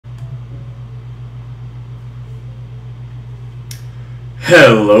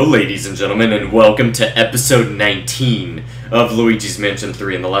Hello, ladies and gentlemen, and welcome to episode 19 of Luigi's Mansion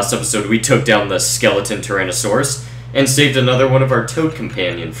 3. In the last episode, we took down the skeleton Tyrannosaurus and saved another one of our toad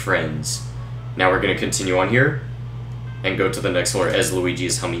companion friends. Now we're going to continue on here and go to the next floor as Luigi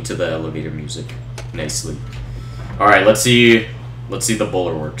is humming to the elevator music nicely. Alright, let's see the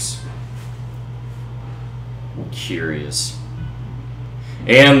bulwarks. Curious.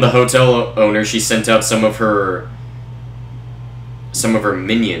 And the hotel owner, she sent out some of her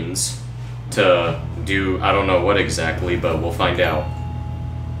minions to do, I don't know what exactly, but we'll find out.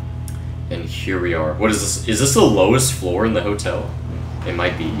 And here we are. What is this? Is this the lowest floor in the hotel? It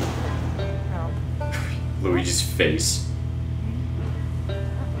might be. Luigi's face.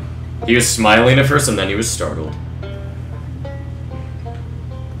 He was smiling at first and then he was startled.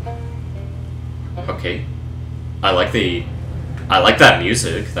 Okay. I like that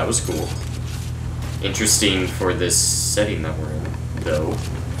music. That was cool. Interesting for this setting that we're in, though.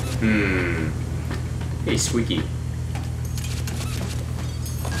 Hey, Squeaky.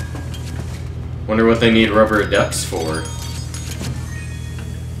 Wonder what they need rubber ducks for.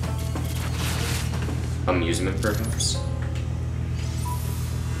 Amusement, perhaps?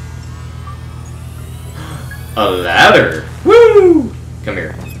 A ladder! Woo! Come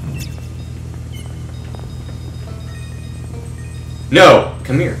here. No!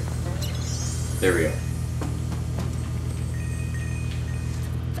 Come here. There we go.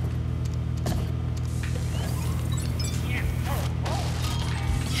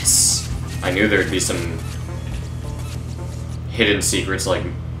 Yes! I knew there'd be some hidden secrets like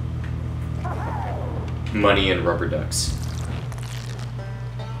money and rubber ducks.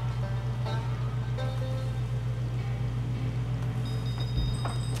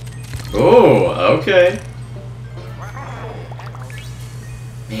 Oh, okay.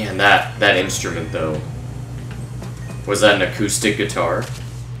 Man, that instrument, though. Was that an acoustic guitar?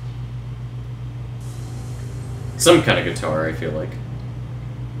 Some kind of guitar, I feel like.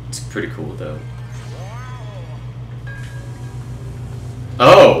 It's pretty cool, though.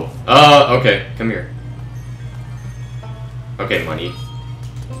 Oh! Okay. Come here. Okay, money.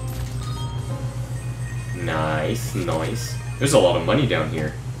 Nice, nice. There's a lot of money down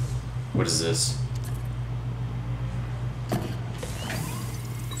here. What is this?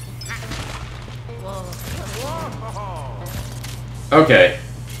 Okay,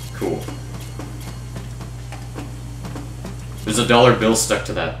 cool. There's a dollar bill stuck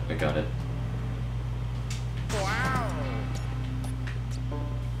to that. I got it.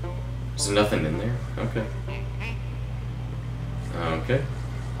 There's nothing in there? Okay. Okay.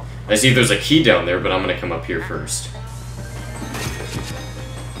 I see there's a key down there, but I'm gonna come up here first.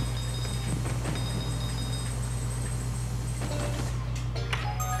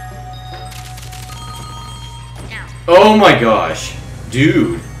 Oh my gosh.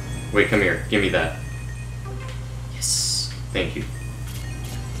 Dude. Wait, come here. Give me that. Yes. Thank you.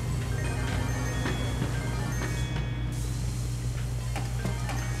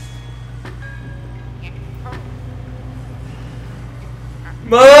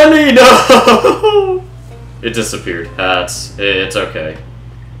 Money! No! It disappeared. It's okay.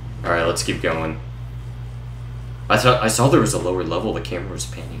 Alright, let's keep going. I saw there was a lower level the camera was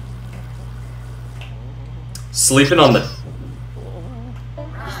panning. Sleeping on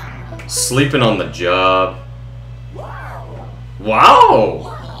the job.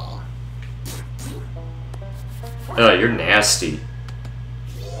 Wow! Oh, you're nasty.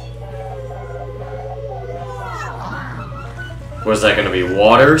 Was that gonna be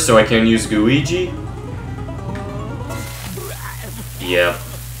water so I can use Luigi? Yep.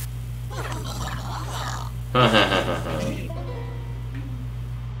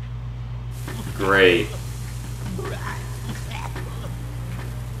 Great.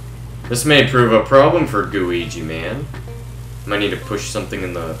 This may prove a problem for Luigi, man. Might need to push something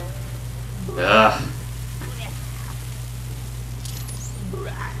in the... Ugh.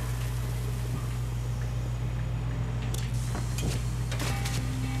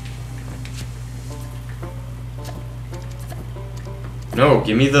 No,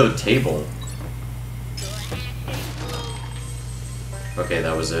 give me the table. Okay,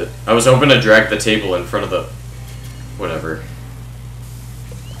 that was it. I was hoping to drag the table in front of the... Whatever.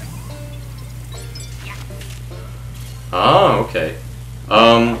 Ah, okay.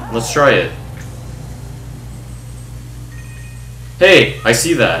 Let's try it. Hey, I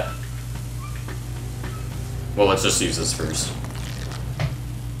see that. Well, let's just use this first.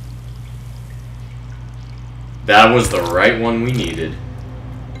 That was the right one we needed.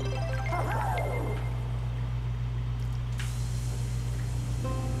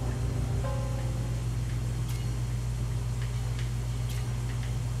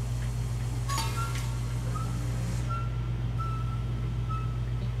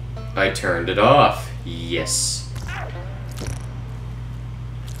 I turned it off. Yes.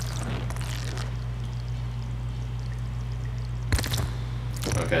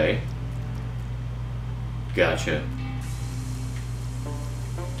 Okay. Gotcha.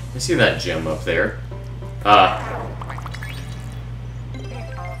 I see that gem up there.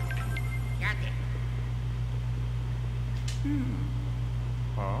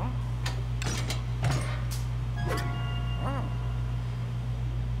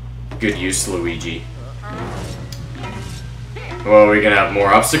 Good use, Luigi. Well, are we gonna have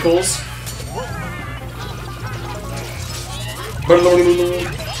more obstacles?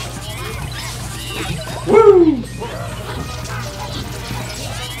 Woo!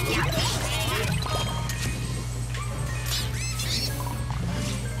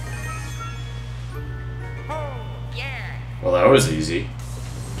 Well, that was easy.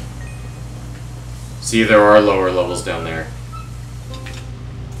 See, there are lower levels down there.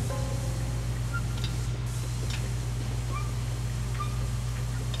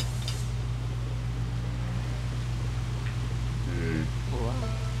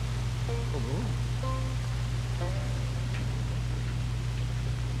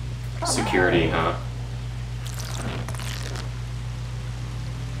 Security, huh?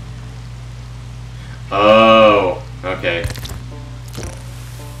 Oh, okay.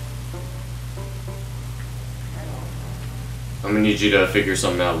 I'm gonna need you to figure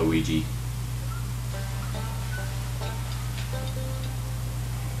something out, Luigi.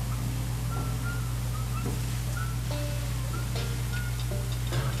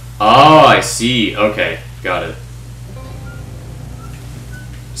 Oh, I see. Okay, got it.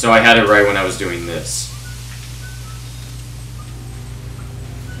 So I had it right when I was doing this.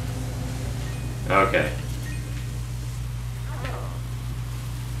 Okay.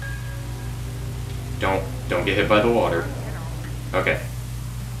 Don't get hit by the water. Okay.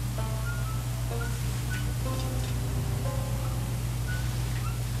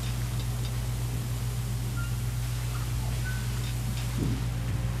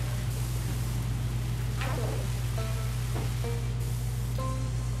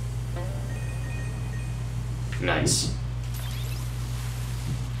 Nice.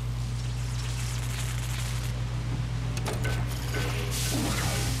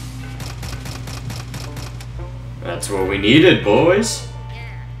 That's what we needed, boys.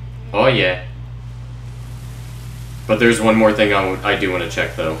 Oh, yeah. But there's one more thing I do want to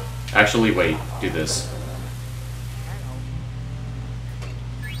check, though. Actually, wait. Do this.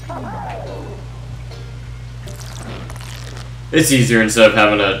 It's easier instead of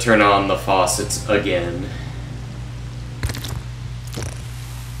having to turn on the faucets again.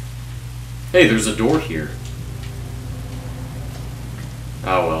 Hey, there's a door here.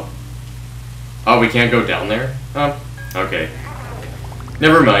 Oh, well. Oh, we can't go down there? Oh, okay.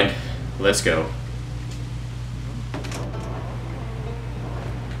 Never mind. Let's go.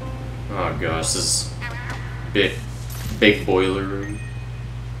 Oh gosh, this is big boiler room.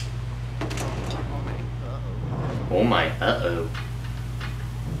 Oh my, uh-oh.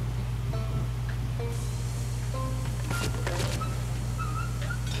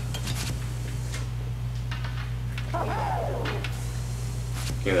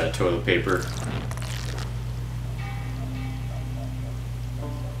 Give me that toilet paper.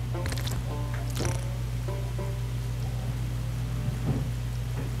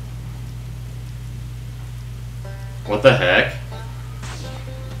 What the heck?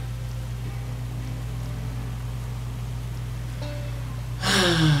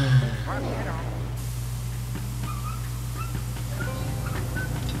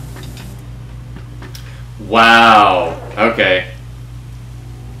 Wow. Okay.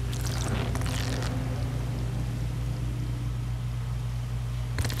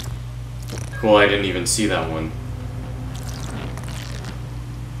 Cool, I didn't even see that one.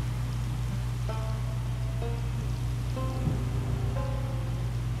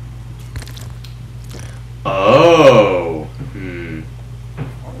 Oh.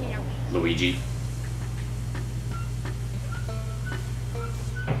 Luigi.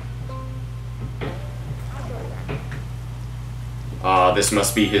 This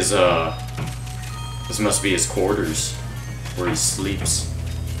must be his, this must be his quarters, where he sleeps.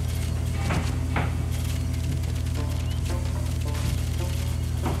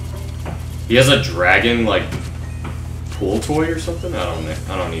 He has a dragon, like, pool toy or something?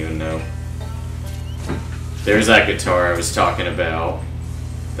 I don't even know. There's that guitar I was talking about.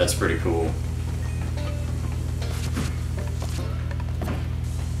 That's pretty cool.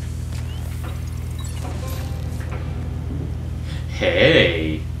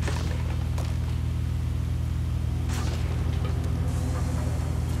 Hey.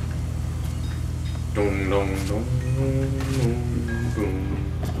 dong, dong, boom.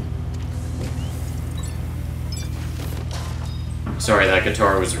 Sorry, that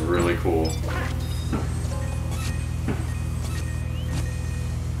guitar was really cool.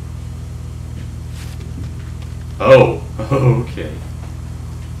 Oh, okay.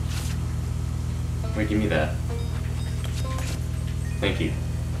 Wait, give me that. Thank you.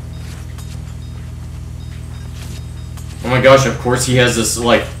 Oh my gosh, of course he has this,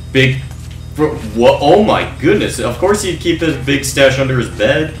 like, big... What? Oh my goodness. Of course he'd keep his big stash under his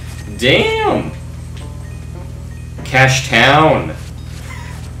bed. Damn! Cash Town.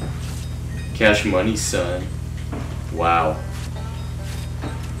 Cash money, son. Wow.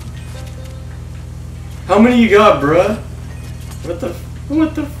 How many you got, bruh?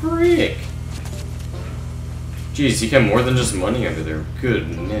 What the frick? Jeez, he got more than just money under there.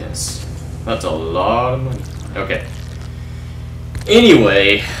 Goodness. That's a lot of money. Okay.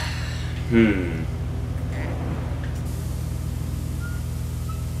 Anyway.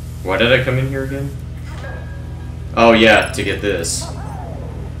 Why did I come in here again? Oh yeah, to get this.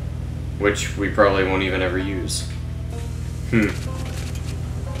 Which we probably won't even ever use.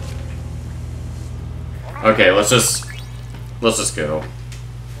 Okay, let's just go.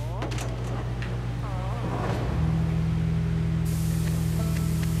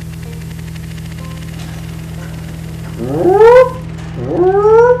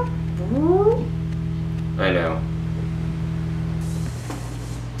 I know.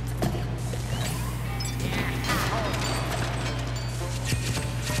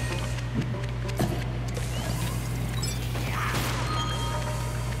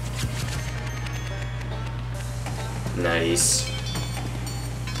 Nice.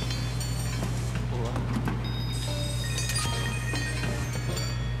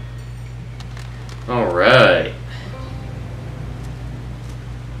 All right.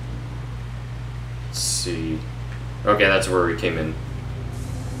 Let's see. Okay, that's where we came in.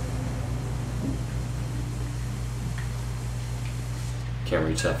 Can't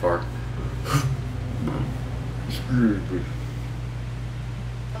reach that far.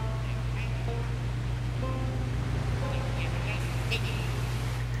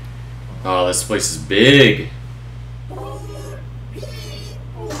 Oh, this place is big.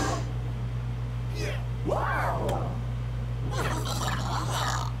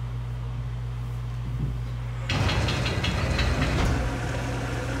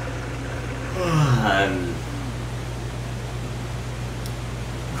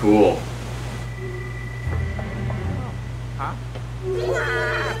 Cool.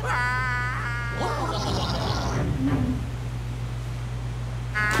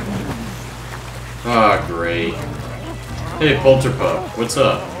 Ah, great. Hey, Polterpup, what's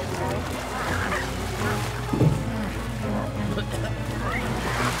up?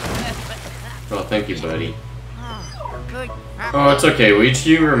 Oh, thank you, buddy. Oh, it's okay,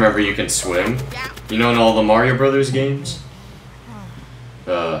 Luigi. Remember you can swim. You know in all the Mario Brothers games?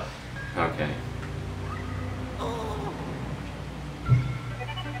 Okay.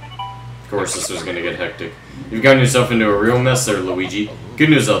 Of course this was gonna get hectic. You've gotten yourself into a real mess there, Luigi. Good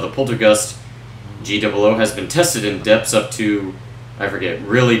news though, the Poltergust G00 has been tested in depths up to, I forget,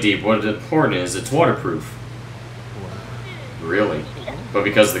 really deep. What important is, it's waterproof. Really? But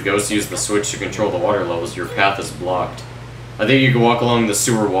because the ghosts use the switch to control the water levels, your path is blocked. I think you can walk along the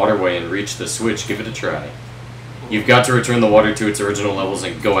sewer waterway and reach the switch. Give it a try. You've got to return the water to its original levels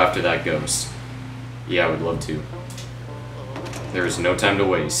and go after that ghost. Yeah, I would love to. There is no time to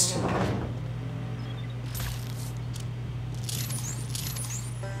waste.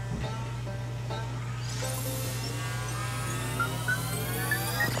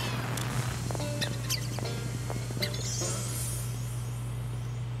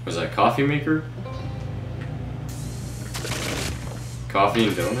 Was that a coffee maker? Coffee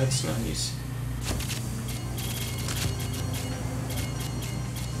and donuts? Nice.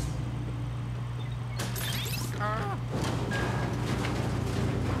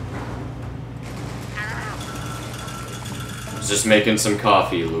 Just making some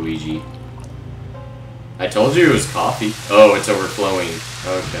coffee, Luigi. I told you it was coffee. Oh, it's overflowing.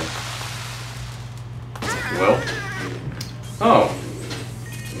 Okay. Well. Oh.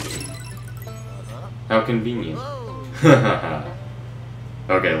 How convenient.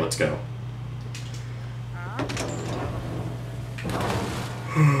 Okay, let's go.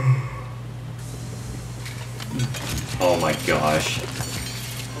 Oh my gosh.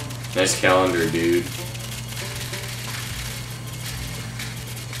 Nice calendar, dude.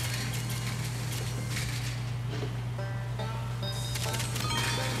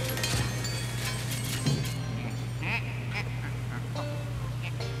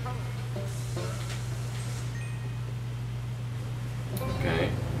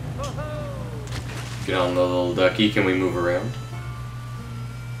 Get on the little ducky. Can we move around?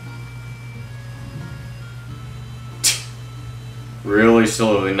 Really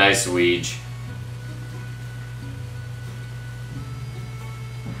slowly. Nice, Luigi.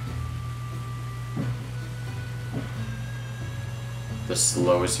 The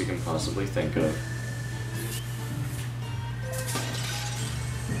slowest you can possibly think of.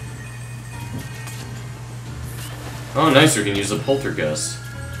 Oh, nice, we can use a poltergust.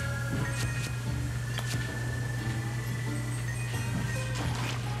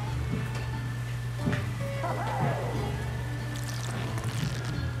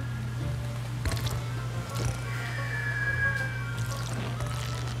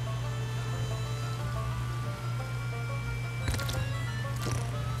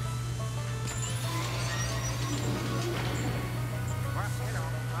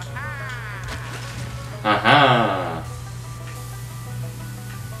 Aha!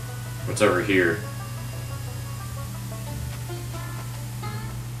 What's over here?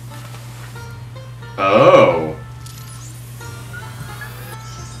 Oh!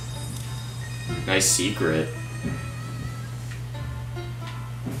 Nice secret.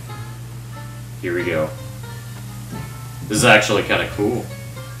 Here we go. This is actually kind of cool.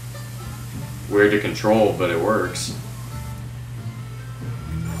 Weird to control, but it works.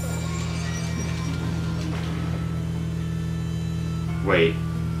 Wait.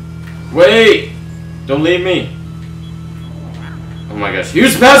 Wait! Don't leave me! Oh my gosh. He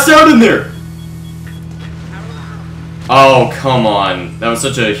was passed out in there! Oh, come on. That was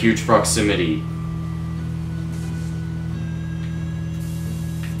such a huge proximity.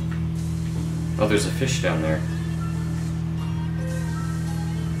 Oh, there's a fish down there.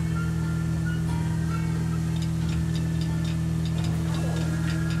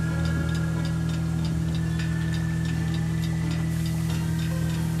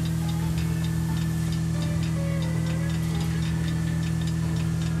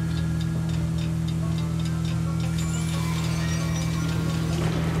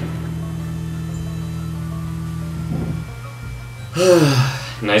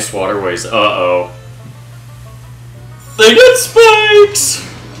 Nice waterways. Uh-oh. They got spikes!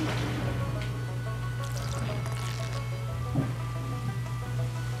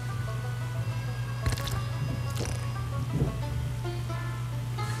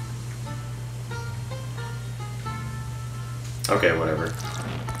 Okay, whatever.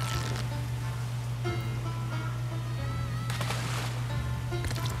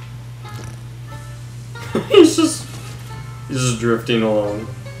 He's just drifting along.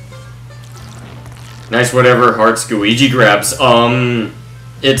 Nice, whatever hearts Luigi grabs.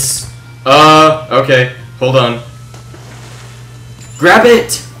 It's, okay, hold on. Grab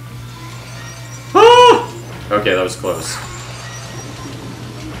it! Ah! Okay, that was close.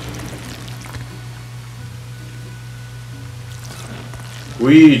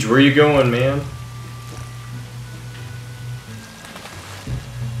 Luigi, where you going, man?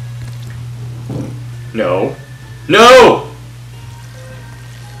 No. No!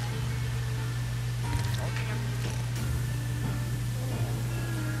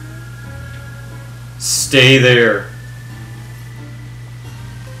 Stay there.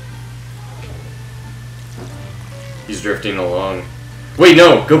 He's drifting along. Wait,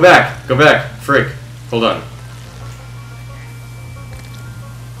 no! Go back! Go back! Frick. Hold on.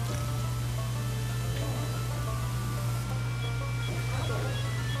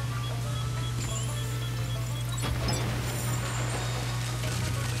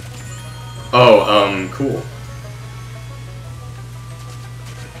 Oh, cool.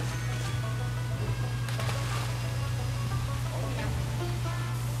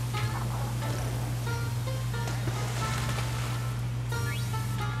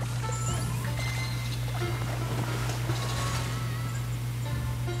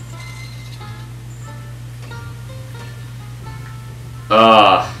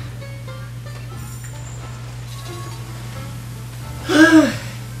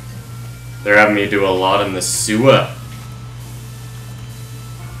 They're having me do a lot in the sewer.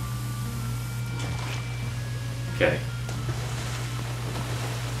 Okay.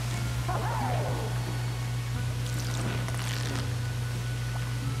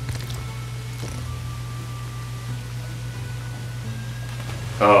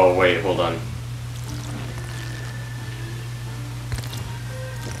 Oh, wait, hold on.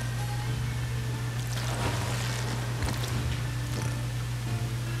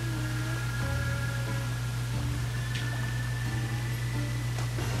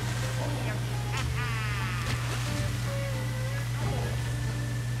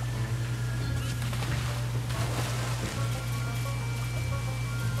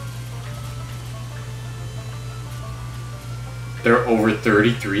 They're over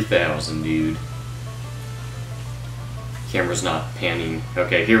 33,000, dude. Camera's not panning.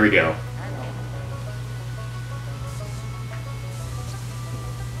 Okay, here we go.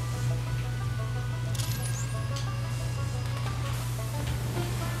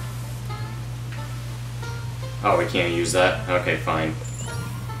 Oh, we can't use that? Okay, fine.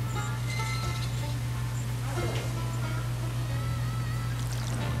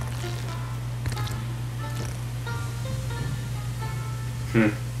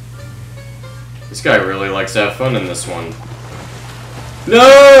 This guy really likes to have fun in this one.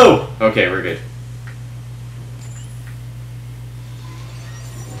 No! Okay, we're good.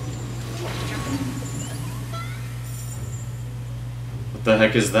 What the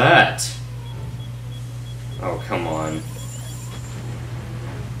heck is that? Oh, come on.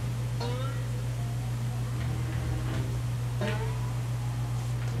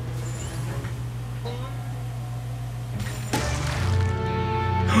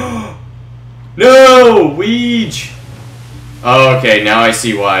 No! Luigi! Oh, okay, now I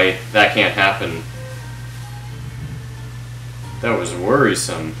see why that can't happen. That was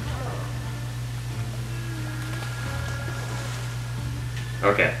worrisome.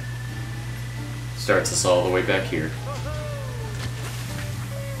 Okay. Starts us all the way back here.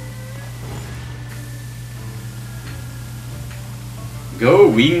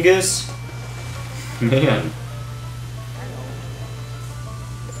 Go, Wingus! Man.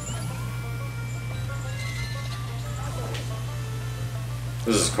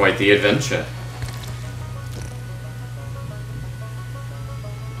 This is quite the adventure.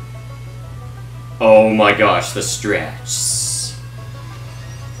 Oh my gosh, the stretch.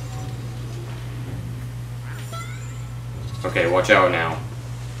 Okay, watch out now.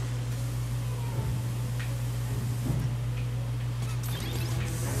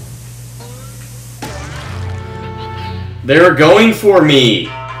 They're going for me!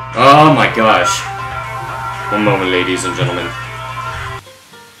 Oh my gosh. One moment, ladies and gentlemen.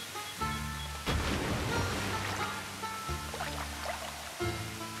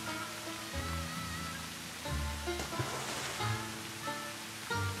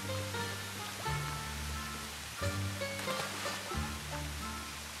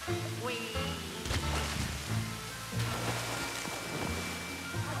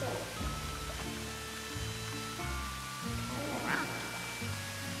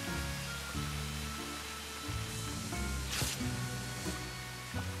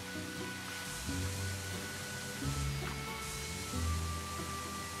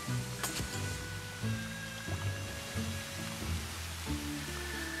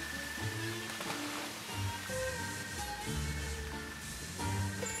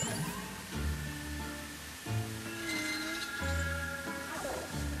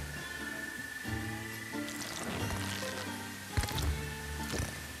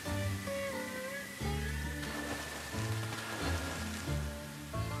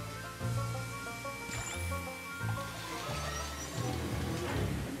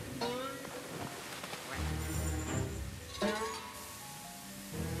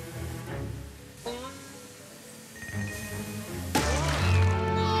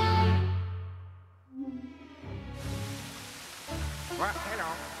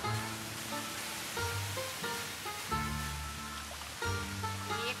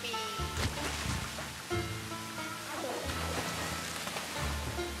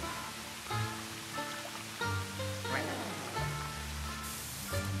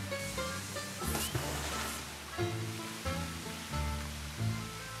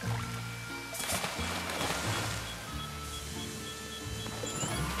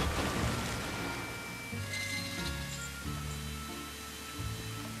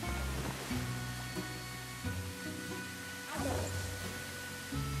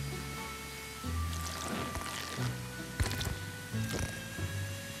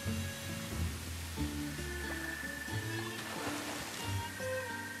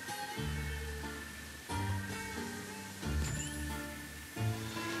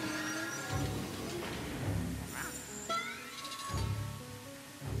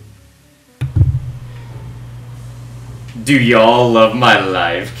 Do y'all love my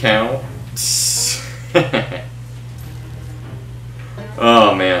live count?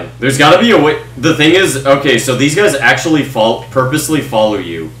 Oh man, there's gotta be a way. The thing is, okay, so these guys actually purposely follow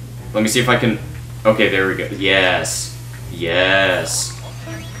you. Let me see if I can. Okay, there we go. Yes, yes.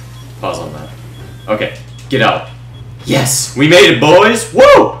 Pause on that. Okay, get out. Yes, we made it, boys.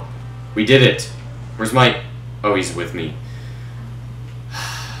 Woo! We did it. Where's my? Oh, he's with me.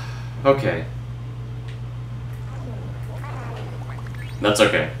 Okay. That's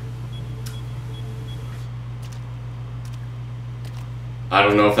okay. I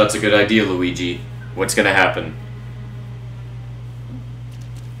don't know if that's a good idea, Luigi. What's gonna happen?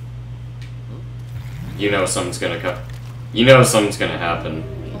 You know something's gonna come. You know something's gonna happen.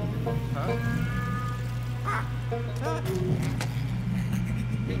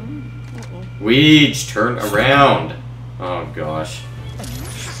 Luigi, turn around. Oh gosh.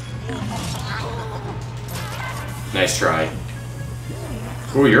 Nice try.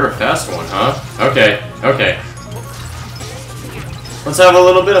 Ooh, you're a fast one, huh? Okay, okay. Let's have a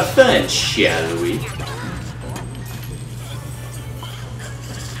little bit of fun, shall we?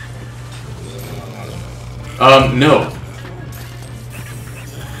 No.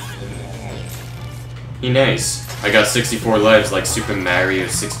 He nice. I got 64 lives like Super Mario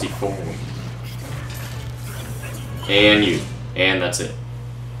 64. And you. And that's it.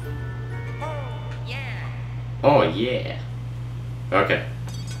 Oh, yeah. Okay.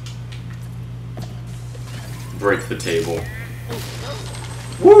 Break the table.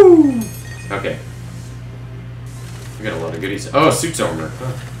 Woo! Okay. We got a lot of goodies. Oh, suit's armor.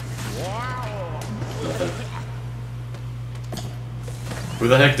 Huh. Nothing. Who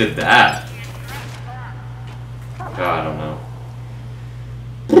the heck did that? Oh, I don't know.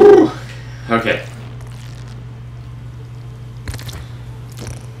 Okay.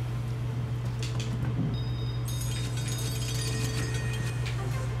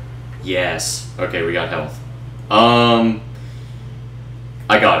 Yes. Okay, we got health.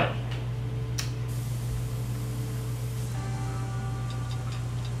 I got it.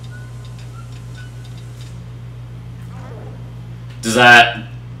 Does that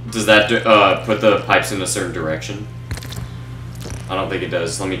put the pipes in a certain direction? I don't think it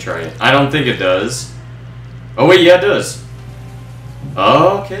does. Let me try it. I don't think it does. Oh wait, yeah, it does.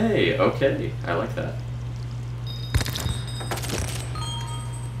 Okay, okay. I like that.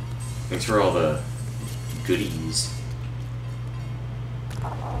 Thanks for all the goodies.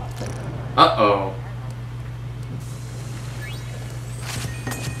 Uh-oh.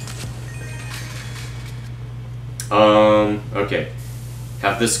 Okay.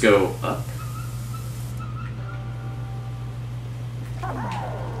 Have this go up.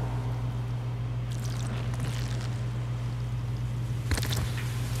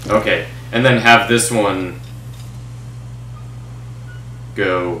 Okay. And then have this one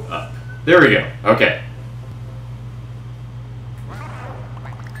go up. There we go. Okay.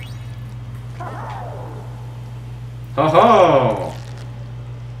 Ho-ho!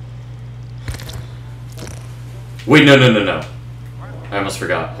 Wait, no. I almost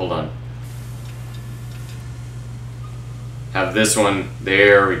forgot. Hold on. Have this one.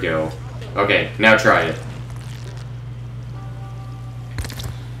 There we go. Okay, now try it.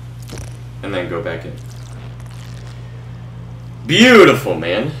 And then go back in. Beautiful,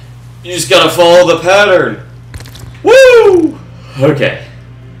 man. You just gotta follow the pattern. Woo! Okay.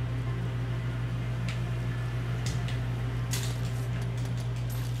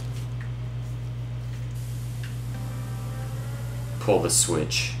 Pull the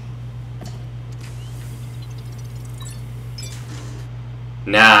switch.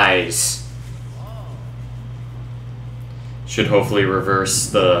 Nice. Should hopefully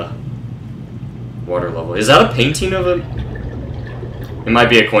reverse the water level. Is that a painting of him? It might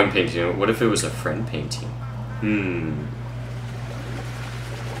be a coin painting. What if it was a friend painting?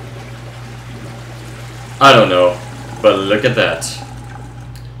 I don't know. But look at that.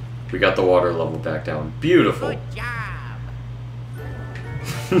 We got the water level back down. Beautiful. Good job.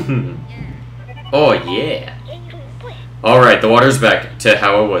 Oh, yeah. Alright, the water's back to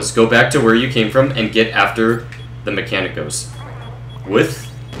how it was. Go back to where you came from and get after the Mechanicos. With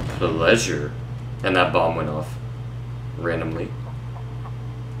pleasure. And that bomb went off. Randomly.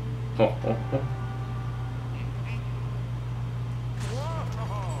 Oh.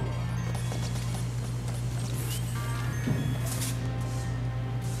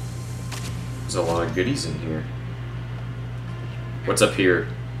 There's a lot of goodies in here. What's up here?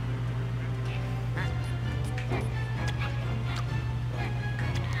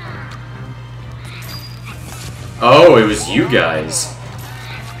 Oh, it was you guys.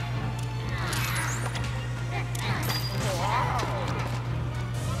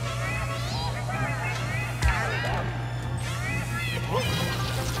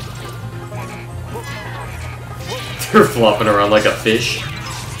 They're flopping around like a fish.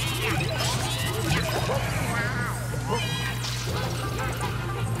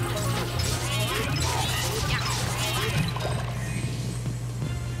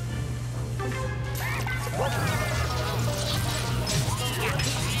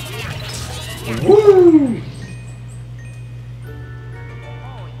 Woo!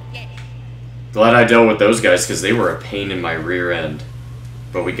 Glad I dealt with those guys because they were a pain in my rear end.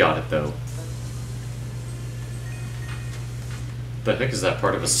 But we got it, though. The heck is that,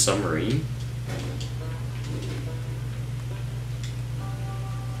 part of a submarine?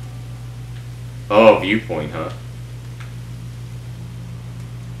 Oh, viewpoint, huh?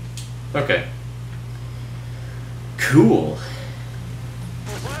 Okay. Cool.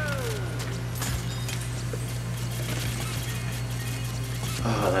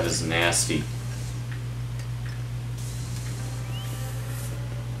 Oh, that is nasty.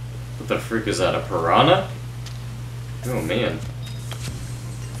 What the frick is that, a piranha? Oh, man.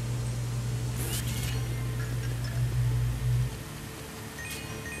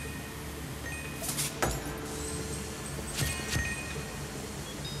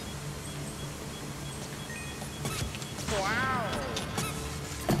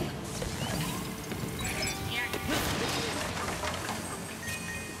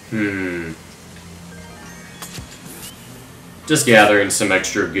 Just gathering some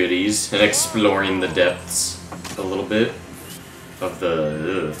extra goodies and exploring the depths a little bit of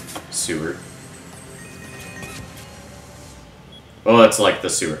the sewer. Oh, it's like the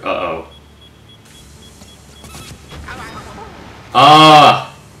sewer. Uh-oh.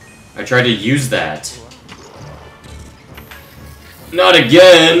 Ah! I tried to use that. Not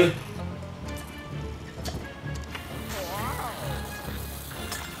again!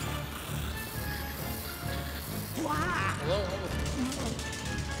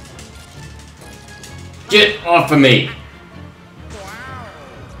 Get off of me!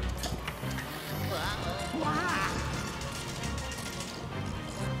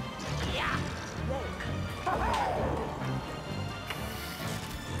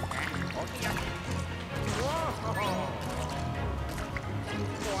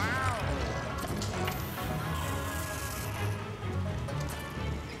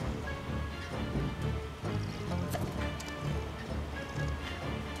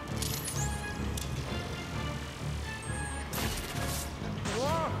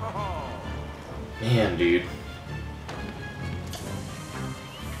 Man, dude.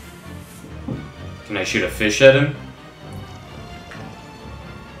 Can I shoot a fish at him?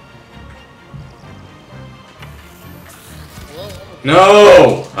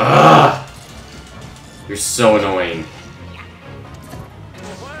 No! Ah! You're so annoying.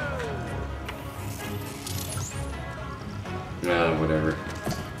 Whatever.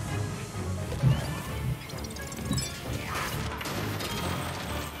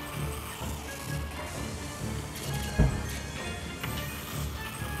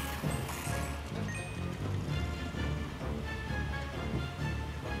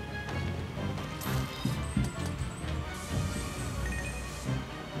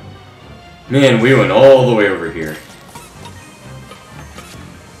 Man, we went all the way over here.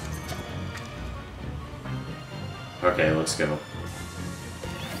 Okay, let's go.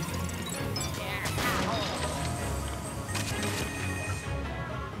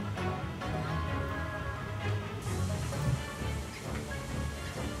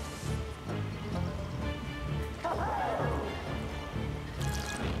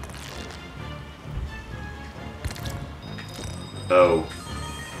 Oh,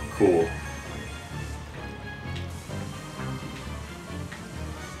 cool.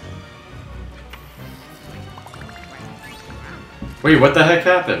 Wait, what the heck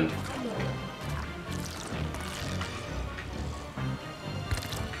happened?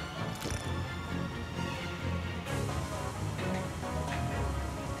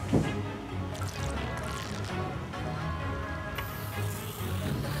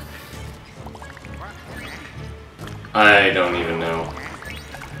 I don't even know.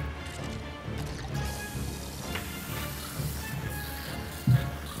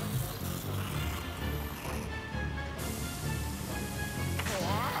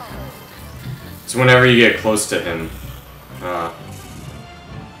 It's whenever you get close to him.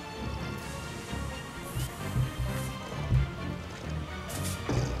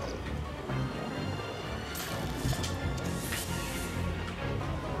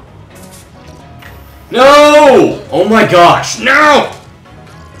 No! Oh my gosh, no!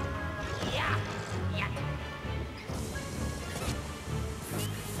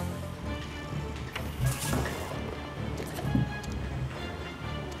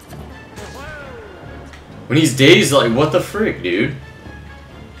 When he's dazed, like, what the frick, dude?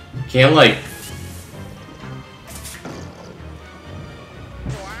 Can't, like...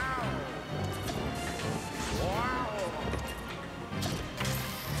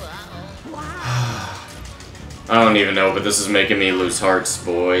 I don't even know, but this is making me lose hearts,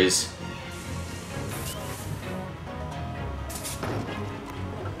 boys.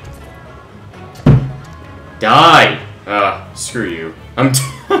 Die! Screw you. I'm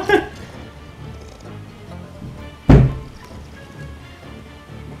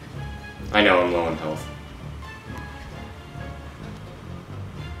I know I'm low on health.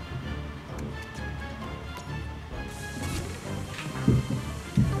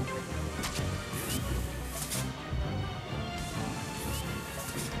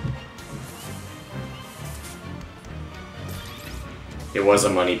 It was a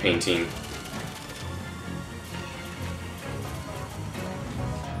money painting.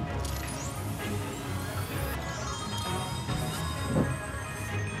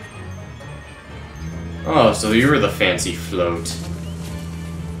 Oh, so you were the fancy float.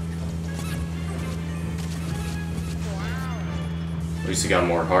 At least you got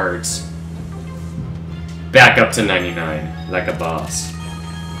more hearts. Back up to 99, like a boss.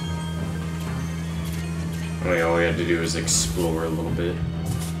 All we had to do was explore a little bit.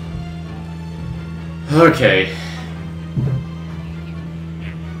 Okay.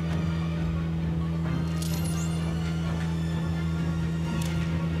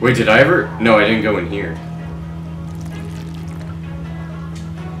 Wait, did I ever? No, I didn't go in here.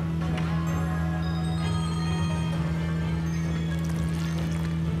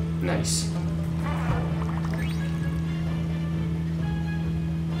 Nice.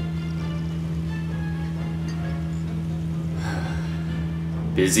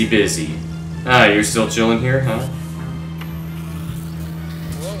 Busy, busy. Ah, you're still chilling here, huh?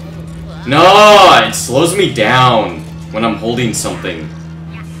 No, it slows me down when I'm holding something.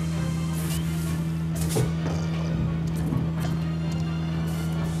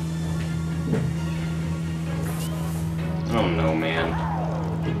 I don't know, man.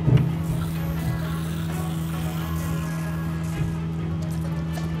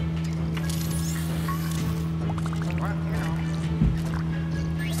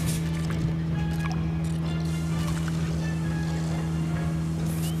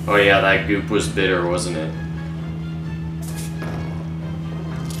 Oh yeah, that goop was bitter, wasn't it?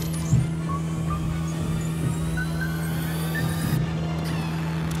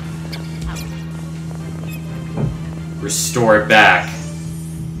 Restore it back.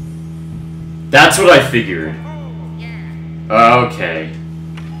 That's what I figured. Okay.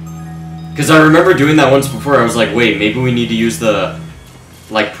 Because I remember doing that once before. I was like, wait, maybe we need to use the,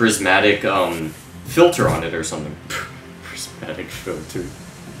 like, prismatic, filter on it or something. Prismatic filter.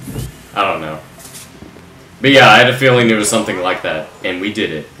 I don't know. But yeah, I had a feeling it was something like that. And we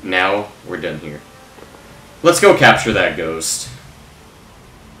did it. Now, we're done here. Let's go capture that ghost.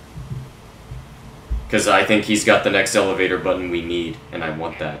 Because I think he's got the next elevator button we need, and I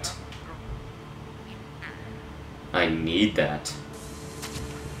want that. I need that.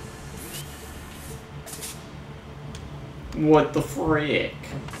 What the frick?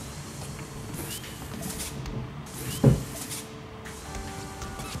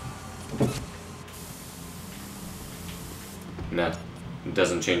 No, it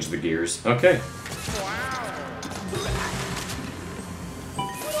doesn't change the gears. Okay.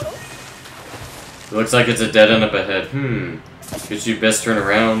 It looks like it's a dead end up ahead. Guess you best turn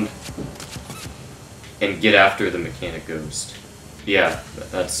around and get after the mechanic ghost. Yeah,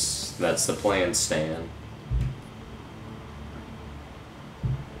 that's the plan, Stan.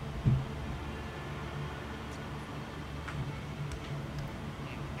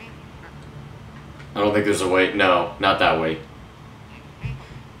 I don't think there's a way. No, not that way.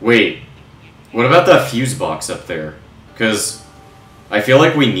 Wait, what about that fuse box up there? Because I feel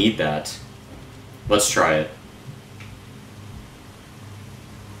like we need that. Let's try it.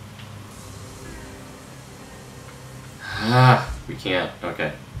 Ah, we can't.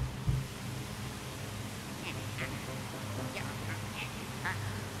 Okay.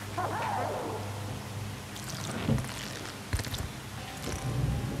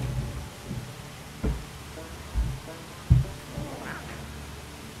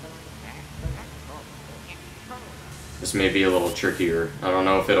 This may be a little trickier. I don't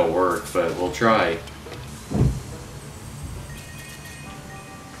know if it'll work, but we'll try.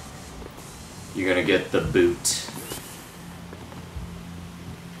 You're gonna get the boot.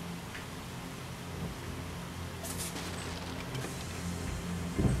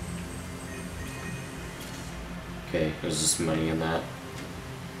 Okay, there's just money in that.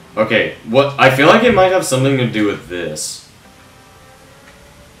 Okay, what? I feel like it might have something to do with this.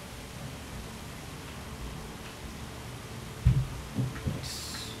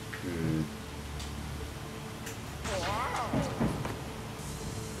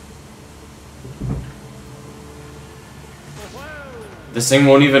 This thing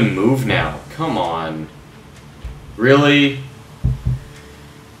won't even move now. Come on. Really?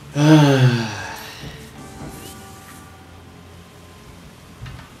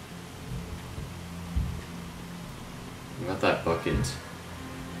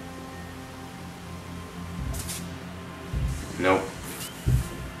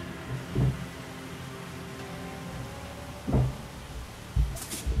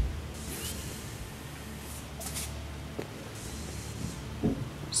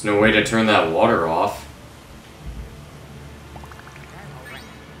 There's no way to turn that water off.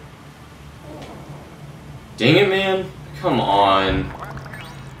 Dang it, man. Come on.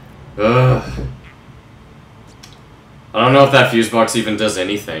 Ugh. I don't know if that fuse box even does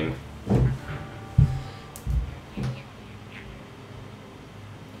anything.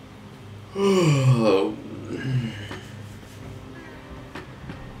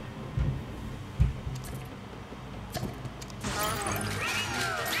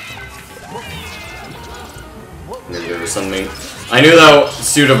 Maybe there was something. I knew that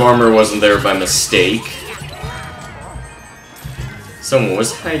suit of armor wasn't there by mistake. Someone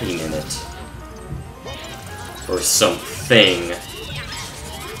was hiding in it. Or something.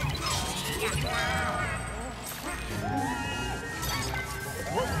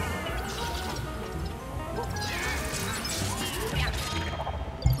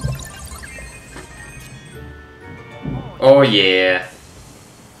 Oh yeah.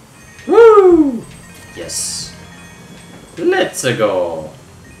 Woo! Yes. Let's go.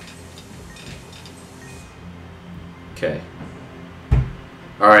 Okay.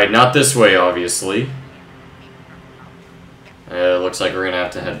 Alright, not this way, obviously. Looks like we're gonna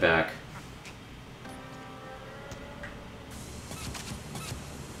have to head back.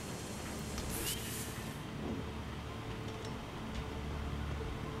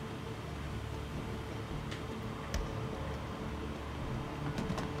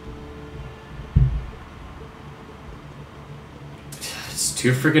 It's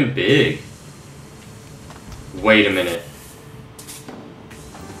too freaking big. Wait a minute.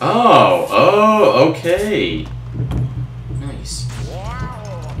 Oh, okay. Nice.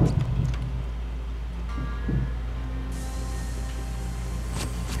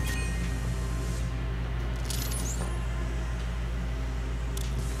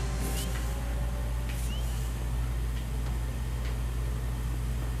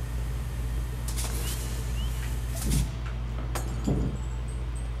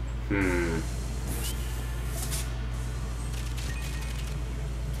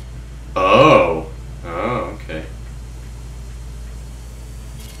 Oh, okay.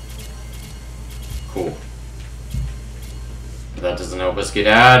 Cool. But that doesn't help us get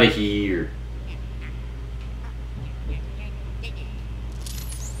out of here.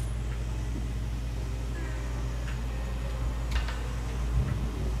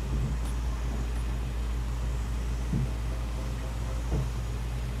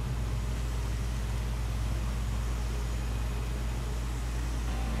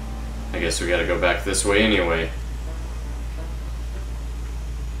 I guess we gotta go back this way anyway.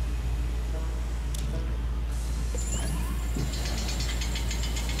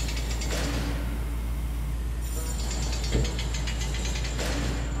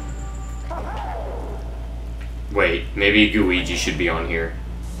 Wait, maybe Luigi should be on here.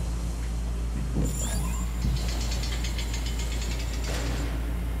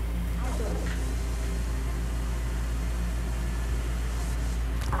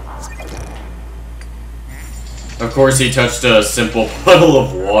 Of course he touched a simple puddle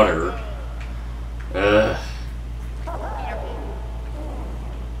of water.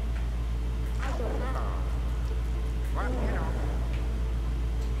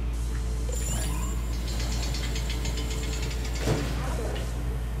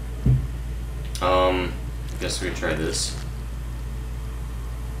 Guess we could try this.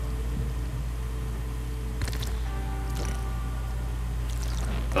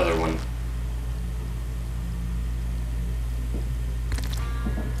 Other one.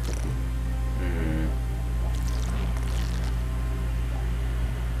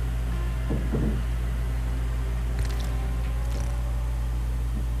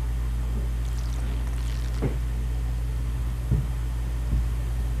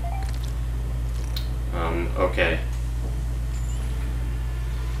 Okay.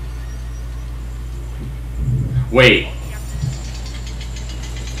 Wait.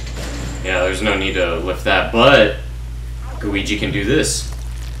 Yeah, there's no need to lift that, but Luigi can do this.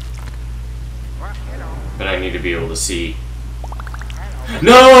 But I need to be able to see.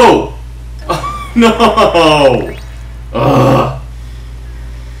 No! Oh, no! Ugh.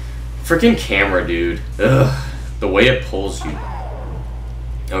 Freaking camera, dude. Ugh. The way it pulls you.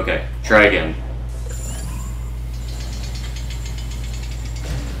 Okay, try again.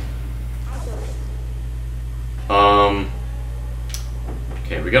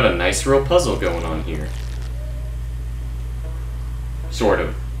 Okay, we got a nice real puzzle going on here. Sort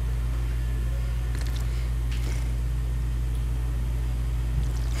of.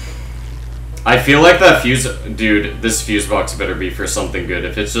 I feel like that fuse... Dude, this fuse box better be for something good.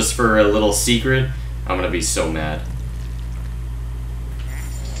 If it's just for a little secret, I'm gonna be so mad.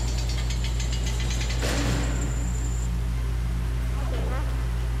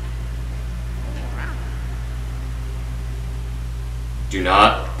 Do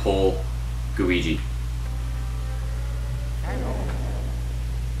not pull Luigi.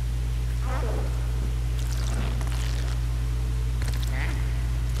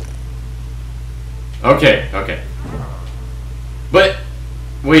 Okay, okay. But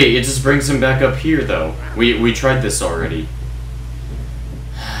wait, it just brings him back up here though. We tried this already.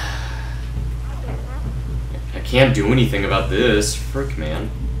 I can't do anything about this. Frick, man.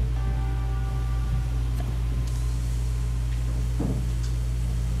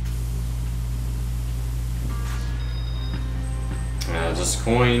 Just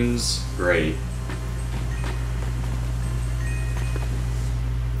coins. Great.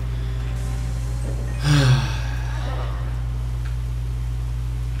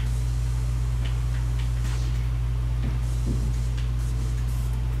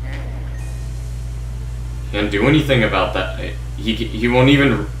 Can't do anything about that. He won't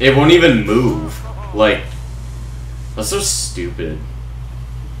even. It won't even move. Like, that's so stupid.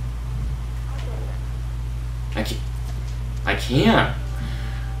 I can't.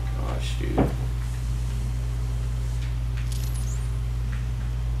 Gosh, dude.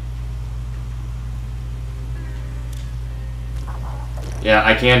 Yeah,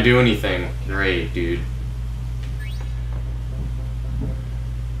 I can't do anything. Great, dude.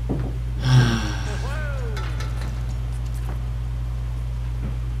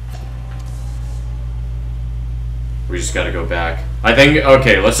 We just gotta go back. I think,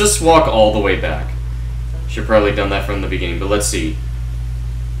 okay, let's just walk all the way back. Should probably done that from the beginning, but let's see.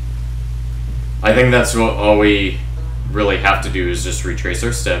 I think that's what all we really have to do is just retrace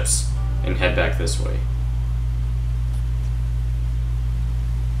our steps and head back this way.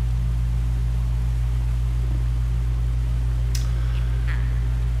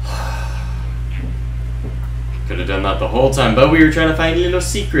 Could have done that the whole time, but we were trying to find little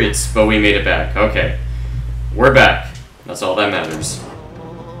secrets, but we made it back. Okay. We're back. That's all that matters.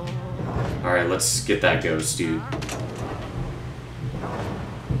 Alright, let's get that ghost, dude.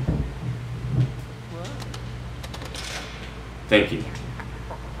 Thank you.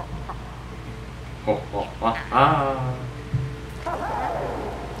 Oh, oh, ah.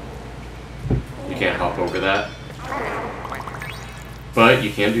 You can't hop over that. But you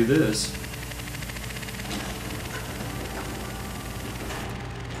can do this.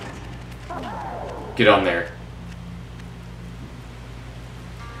 Get on there.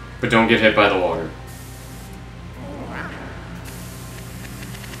 But don't get hit by the water.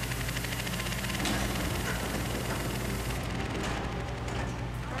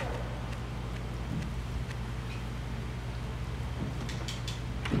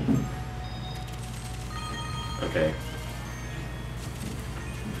 Okay.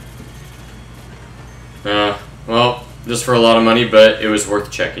 Well, just for a lot of money, but it was worth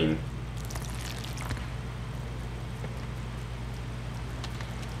checking.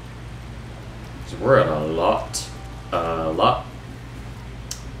 We're at a lot.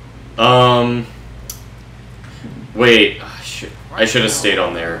 Wait. I should have stayed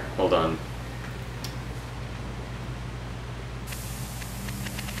on there. Hold on.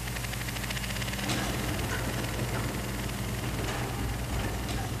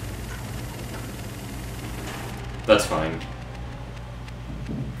 That's fine.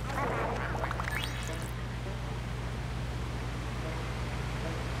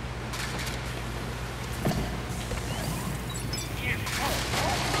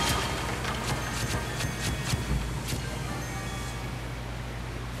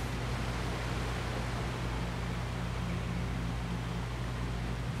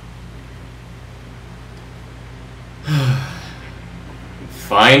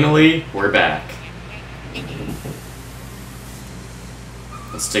 Finally, we're back.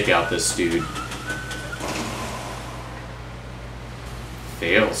 Let's take out this dude.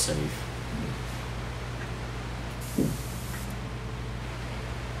 Fail safe.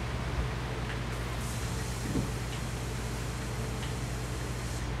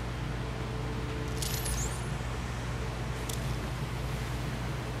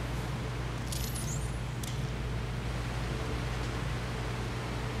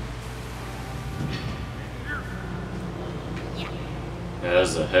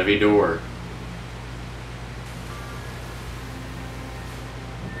 That's a heavy door.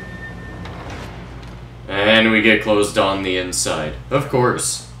 And we get closed on the inside. Of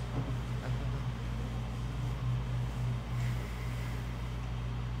course.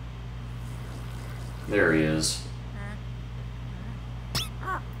 There he is.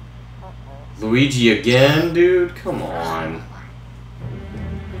 Luigi again, dude? Come on.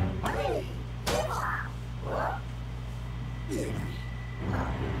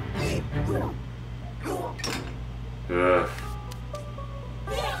 Ugh.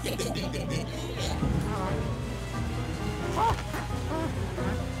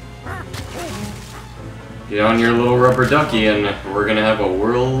 Get on your little rubber ducky and we're gonna have a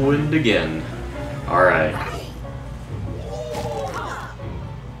whirlwind again. Alright.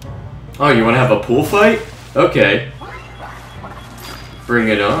 Oh, you wanna have a pool fight? Okay. Bring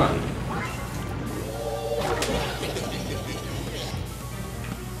it on.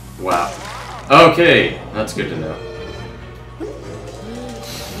 Wow. Okay, that's good to know.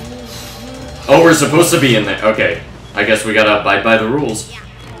 Oh, we're supposed to be in there. Okay. I guess we gotta abide by the rules.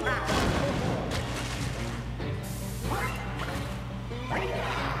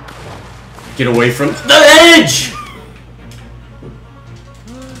 Get away from the edge!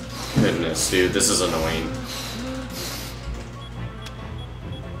 Goodness, dude, this is annoying.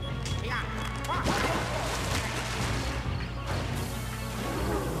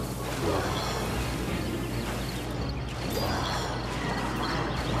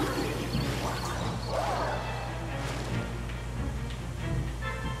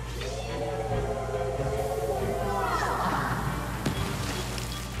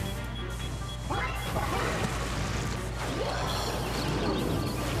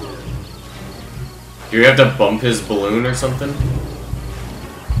 Do you have to bump his balloon or something?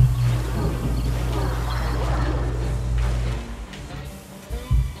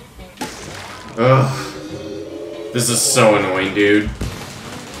 Ugh. This is so annoying, dude.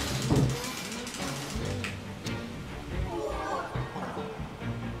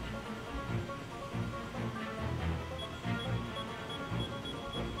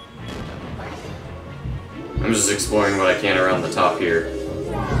 I'm just exploring what I can around the top here.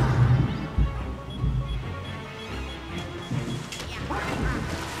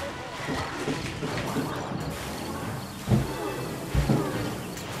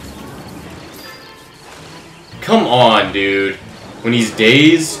 Come on, dude. When he's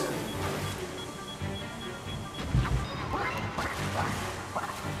dazed.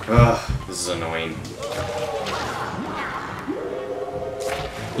 Ugh, this is annoying.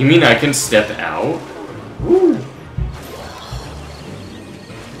 You mean I can step out? Woo.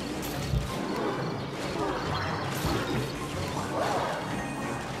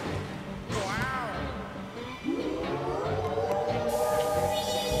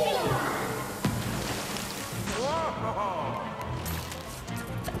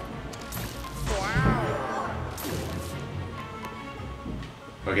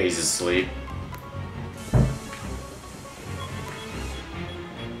 Okay, he's asleep.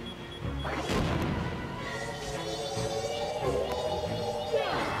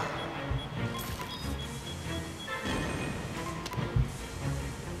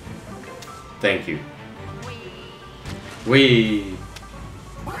 Thank you. Wee.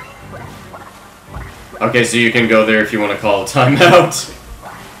 Okay, so you can go there if you want to call a timeout.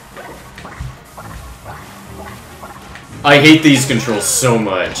 I hate these controls so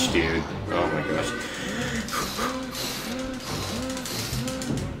much, dude. Oh my gosh.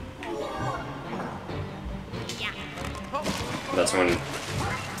 That's when...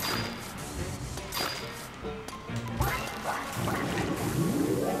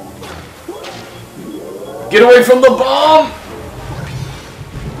 Get away from the bomb!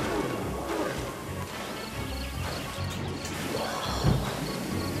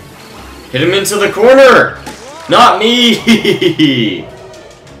 Hit him into the corner! Not me!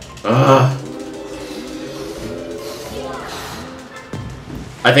 Ugh.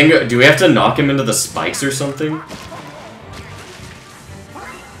 I think, do we have to knock him into the spikes or something?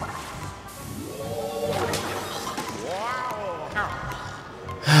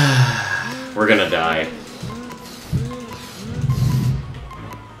 We're gonna die.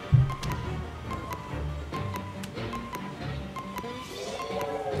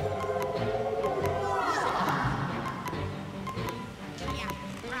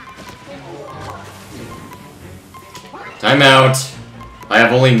 Time out. I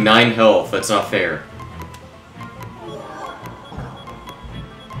have only 9 health. That's not fair.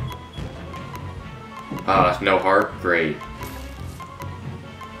 No heart? Great.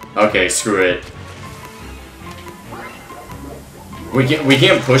 Okay, screw it. We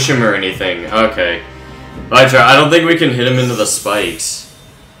can't push him or anything. Okay. I don't think we can hit him into the spikes.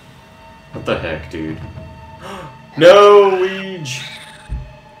 What the heck, dude? No, Luigi!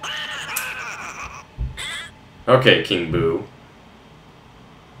 Okay, King Boo.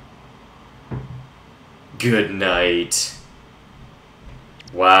 Good night.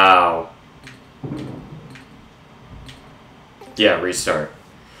 Wow. Yeah, restart.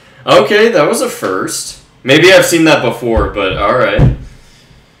 Okay, that was a first. Maybe I've seen that before, but alright.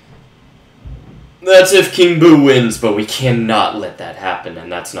 That's if King Boo wins, but we cannot let that happen,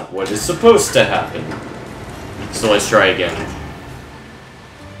 and that's not what is supposed to happen. So let's try again.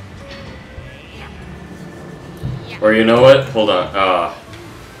 Or you know what? Hold on.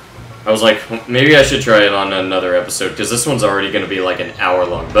 I was like, maybe I should try it on another episode, because this one's already going to be like an hour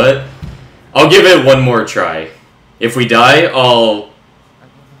long. But I'll give it one more try. If we die, I'll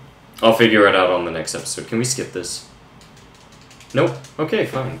figure it out on the next episode. Can we skip this? Nope. Okay,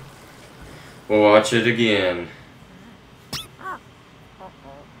 fine. We'll watch it again.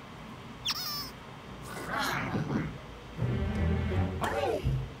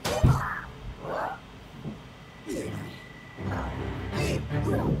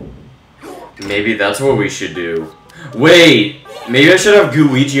 Maybe that's what we should do. Wait! Maybe I should have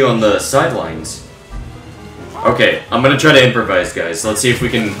Luigi on the sidelines. Okay, I'm gonna try to improvise, guys. Let's see if we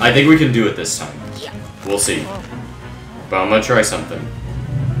can... I think we can do it this time. We'll see. But I'm gonna try something.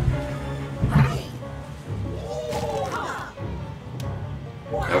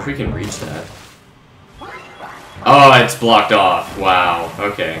 I hope we can reach that. Oh, it's blocked off. Wow.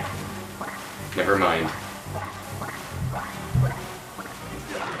 Okay. Never mind.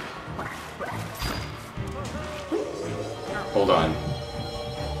 Hold on.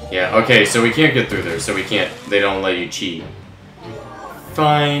 Yeah, okay, so we can't get through there, so we can't... They don't let you cheat.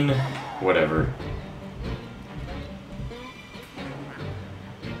 Fine. Whatever.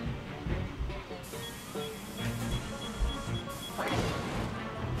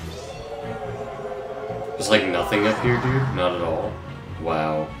 There's like nothing up here, dude? Not at all.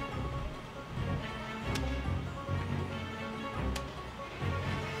 Wow.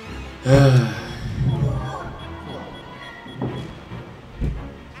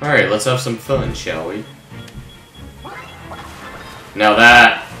 Alright, let's have some fun, shall we? Now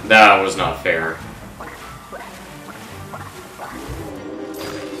that was not fair.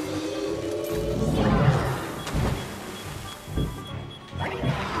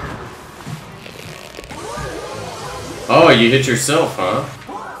 Oh, you hit yourself, huh?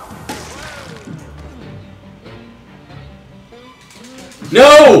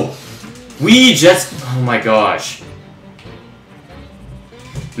 No! We just... Oh my gosh.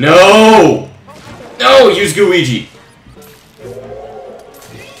 No! No! Use Luigi!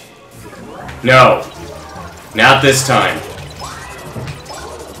 No. Not this time.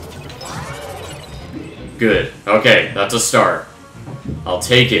 Good. Okay, that's a start. I'll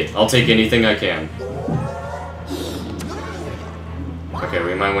take it. I'll take anything I can. Okay,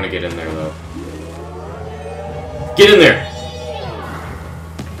 we might want to get in there, though. Get in there!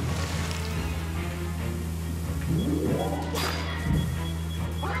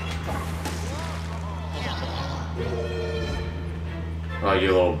 Oh,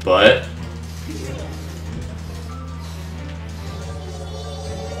 you little butt.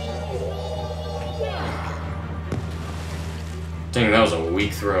 Dang, that was a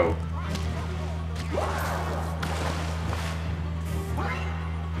weak throw.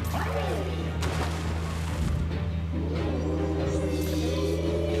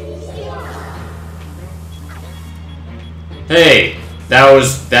 Hey! No,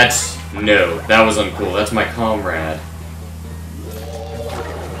 that was uncool. That's my comrade.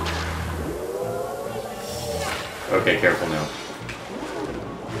 Okay, careful now.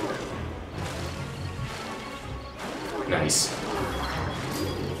 Nice.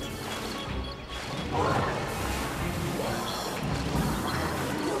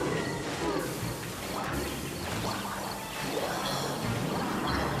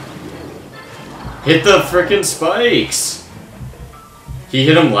 Hit the frickin' spikes! He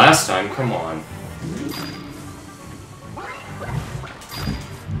hit him last time, come on.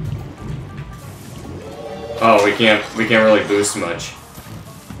 Oh, we can't really boost much.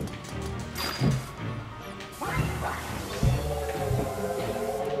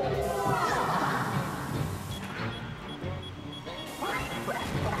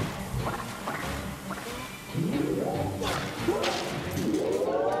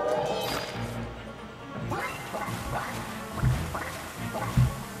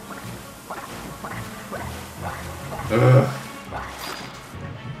 Ugh.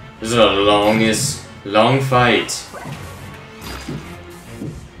 This is the long fight.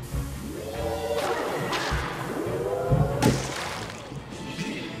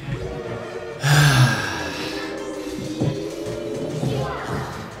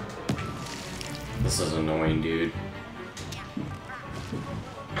 This is annoying, dude.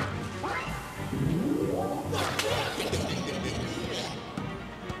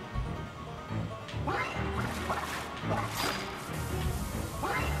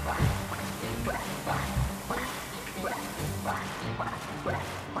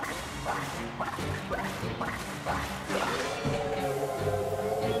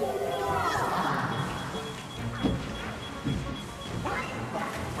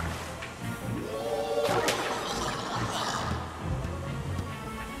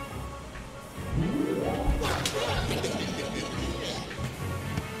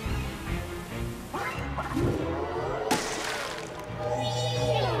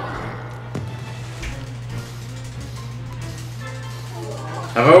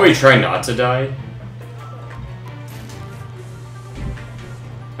 How about we try not to die?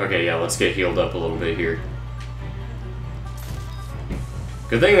 Okay, yeah, let's get healed up a little bit here.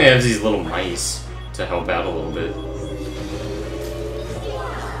 Good thing they have these little mice to help out a little bit.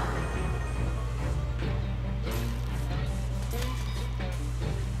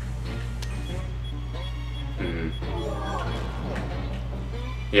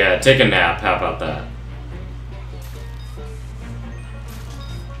 Yeah, take a nap. How about that?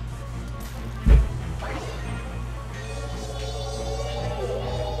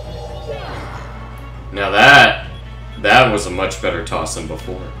 Now that was a much better toss than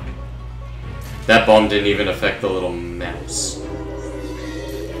before. That bomb didn't even affect the little mouse.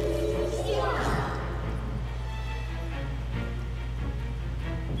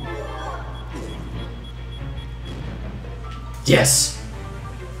 Yes!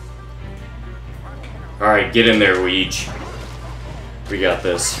 Alright, get in there, Luigi. We got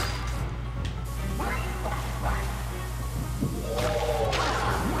this.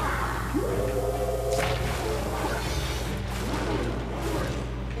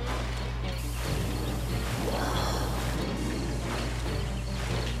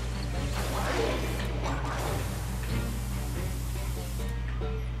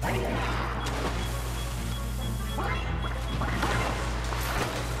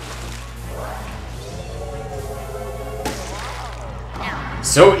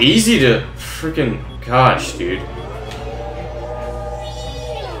 So easy to freaking gosh, dude.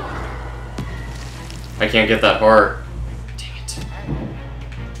 I can't get that heart. Dang it.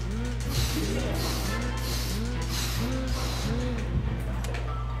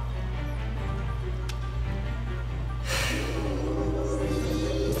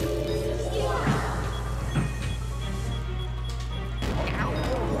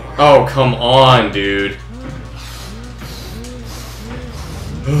 Oh, come on, dude.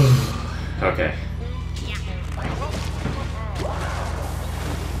 Okay.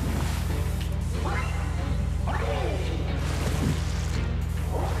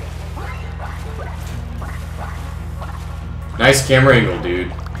 Nice camera angle,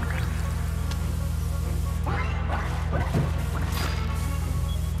 dude.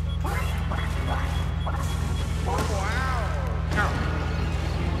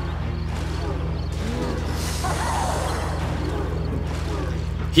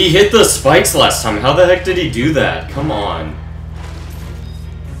 He hit the spikes last time. How the heck did he do that? Come on.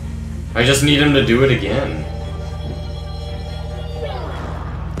 I just need him to do it again.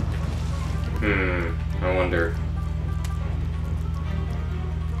 I wonder.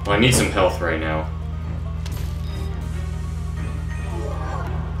 Well, I need some health right now.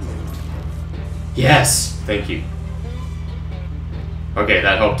 Yes! Thank you. Okay,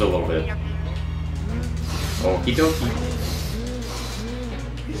 that helped a little bit. Okie dokie.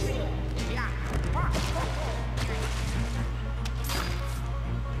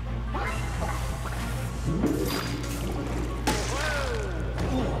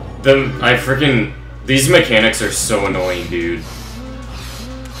 These mechanics are so annoying, dude.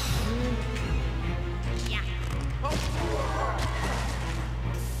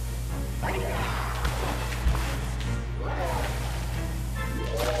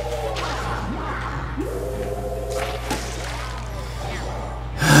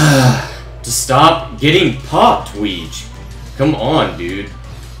 Just stop getting popped, Luigi. Come on, dude.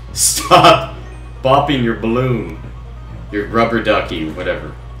 Stop bopping your balloon. Your rubber ducky,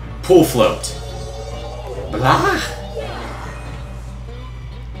 whatever. Pool float. Blah.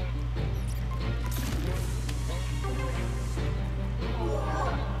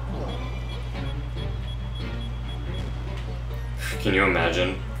 Can you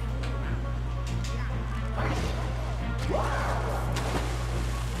imagine?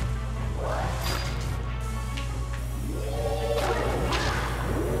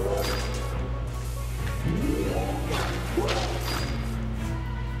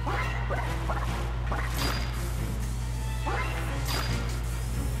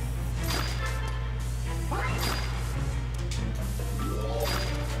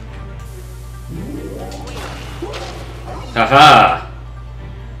 Haha!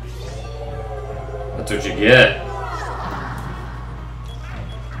 That's what you get.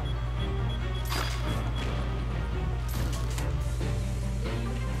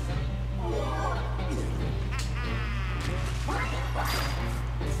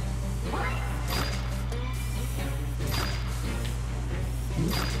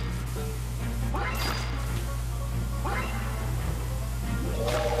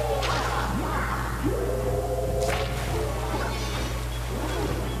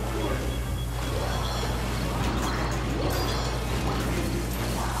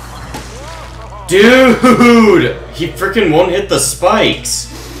 Dude! He freaking won't hit the spikes!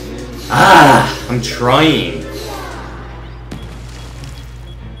 Ah! I'm trying.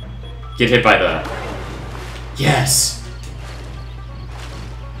 Get hit by that. Yes!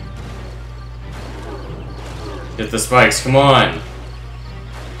 Hit the spikes, come on!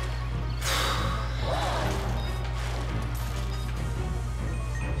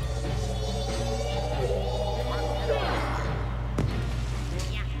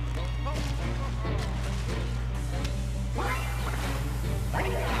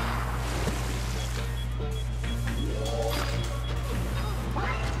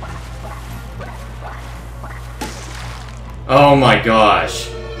 Oh my gosh.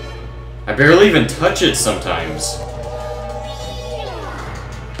 I barely even touch it sometimes.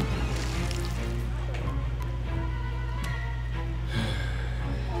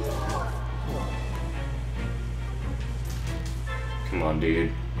 Come on,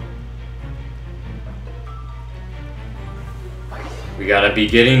 dude. We gotta be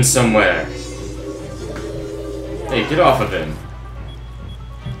getting somewhere. Hey, get off of him.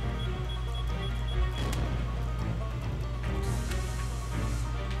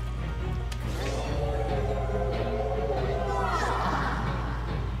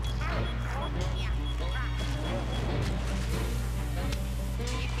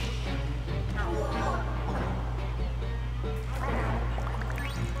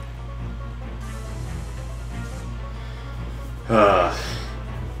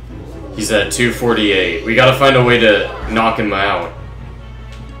 He's at 248. We gotta find a way to knock him out.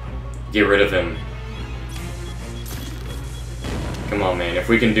 Get rid of him. Come on, man. If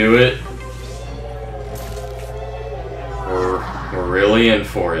we can do it, we're really in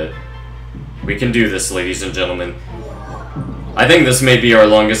for it. We can do this, ladies and gentlemen. I think this may be our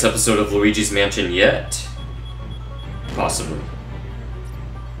longest episode of Luigi's Mansion yet. Possibly.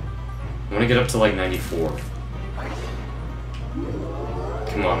 I want to get up to like 94.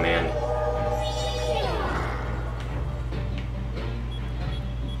 Come on, man.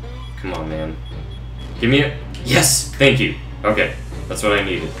 Come on, man. Give me a... Yes! Thank you. Okay. That's what I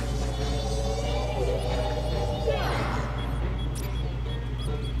needed.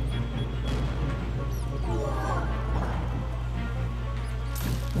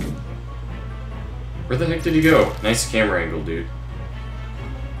 Where the heck did he go? Nice camera angle, dude.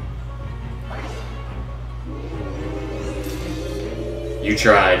 You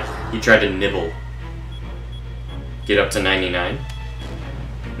tried. You tried to nibble. Get up to 99?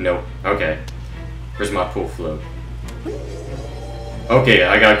 Nope. Okay. Where's my pool float? Okay,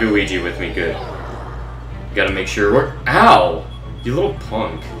 I got Luigi with me. Good. Gotta make sure we're... Ow! You little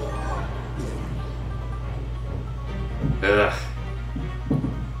punk. Ugh.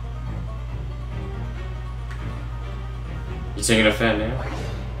 You taking a fat nap?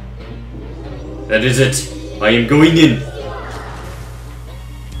 That is it. I am going in.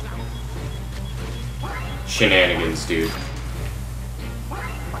 Shenanigans, dude.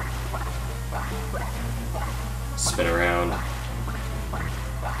 Spin around.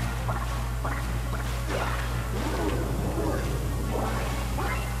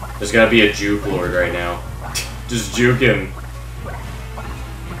 There's gotta be a juke lord right now. Just juke him.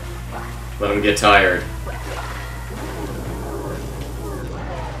 Let him get tired.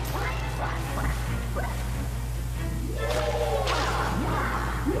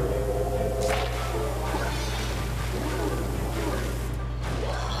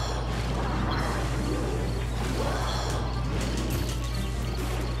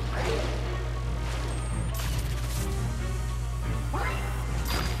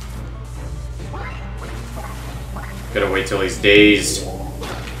 Gotta wait till he's dazed.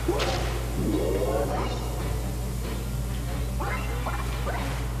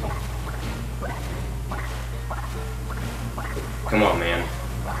 Come on, man.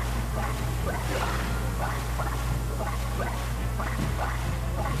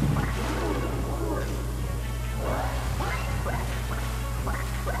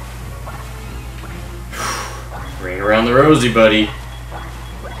 Ring around the rosy, buddy.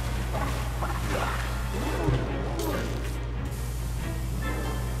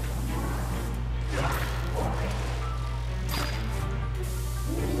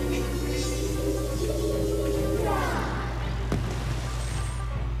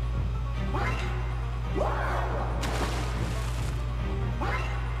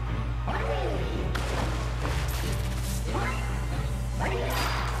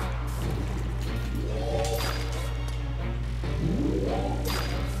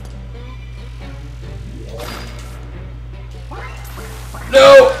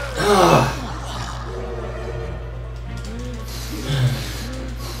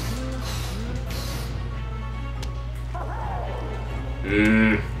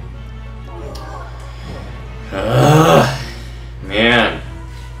 Man.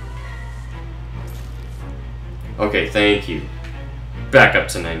 Okay, thank you. Back up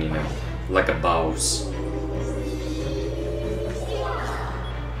to 99. Like a boss.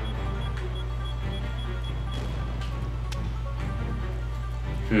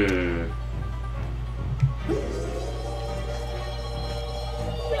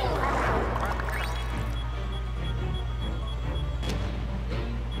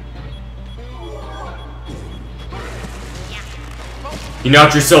 You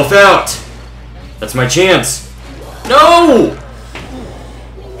knocked yourself out! That's my chance! No!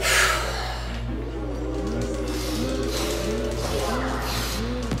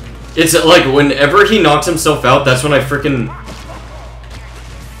 It's like, whenever he knocks himself out, that's when I frickin'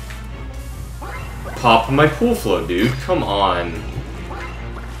 pop my pool float, dude. Come on.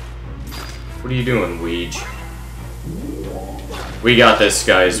 What are you doing, Luigi? We got this,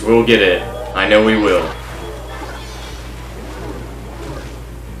 guys. We'll get it. I know we will.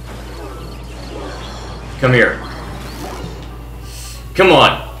 Come here. Come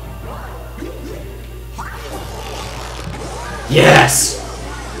on. Yes!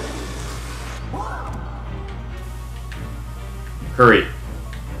 Hurry.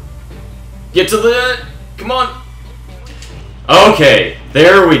 Get to the... Come on. Okay.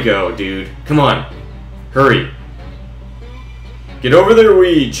 There we go, dude. Come on. Hurry. Get over there,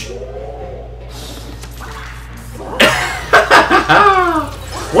 Luigi.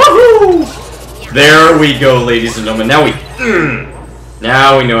 Woohoo! There we go, ladies and gentlemen. Now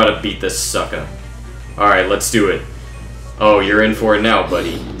we know how to beat this sucker. Alright, let's do it. Oh, you're in for it now,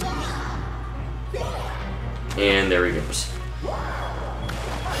 buddy. And there he goes.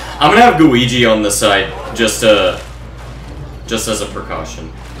 I'm gonna have Luigi on the side, just as a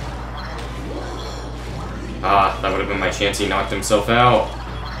precaution. Ah, that would have been my chance. He knocked himself out.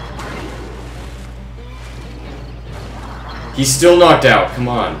 He's still knocked out. Come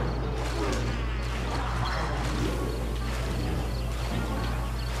on.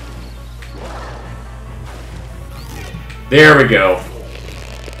 There we go.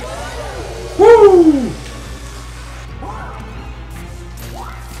 Woo!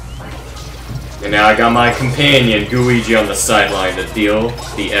 And now I got my companion, Luigi, on the sideline to deal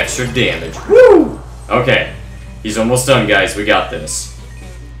the extra damage. Woo! Okay. He's almost done, guys. We got this.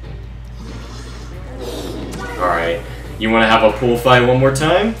 Alright. You want to have a pool fight one more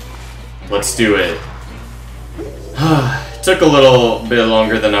time? Let's do it. Took a little bit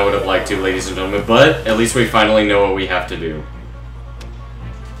longer than I would have liked to, ladies and gentlemen, but at least we finally know what we have to do.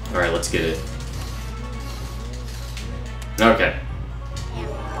 Alright, let's get it. Okay.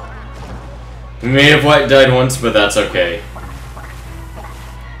 We may have died once, but that's okay.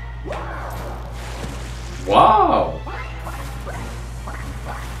 Wow!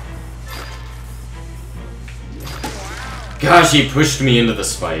 Gosh, he pushed me into the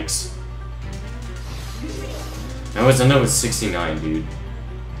spikes. I was ended up with 69, dude.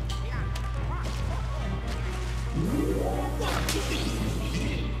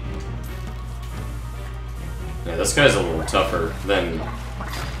 Yeah, this guy's a little tougher than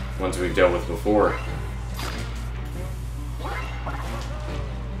ones we've dealt with before.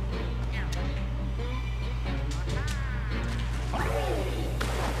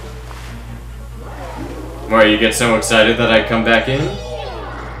 Why, you get so excited that I come back in?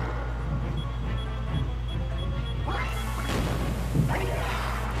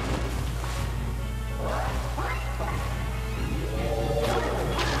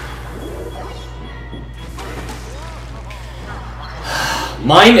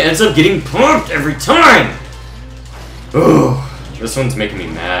 Mine ends up getting pumped every time! Ugh. This one's making me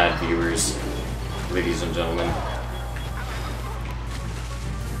mad, viewers. Ladies and gentlemen.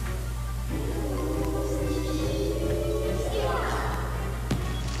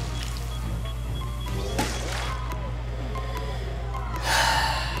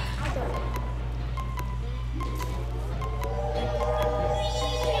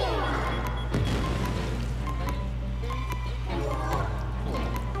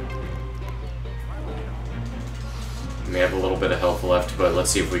 We have a little bit of health left, but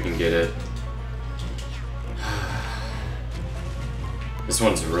let's see if we can get it. This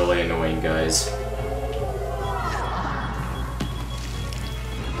one's really annoying, guys.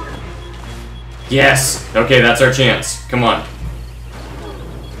 Yes! Okay, that's our chance. Come on.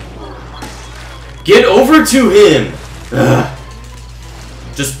 Get over to him! Ugh.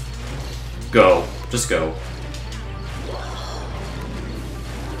 Just go. Just go.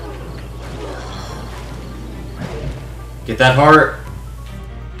 Get that heart.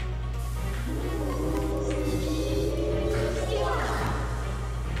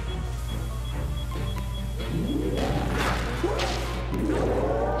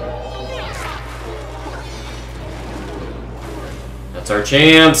 our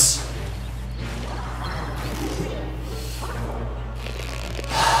chance.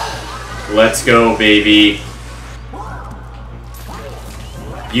 Let's go, baby.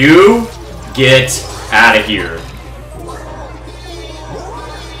 You get out of here.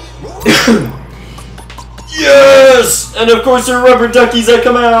 Yes! And of course there are rubber duckies that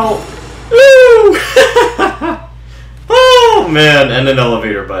come out. Woo! Oh man, and an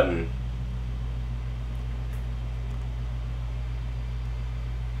elevator button.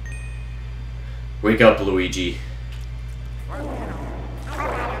 Wake up, Luigi.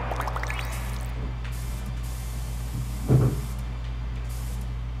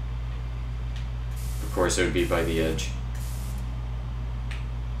 Of course it would be by the edge.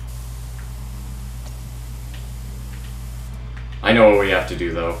 I know what we have to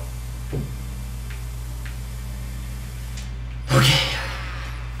do, though. Okay.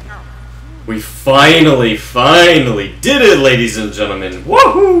 We finally did it, ladies and gentlemen.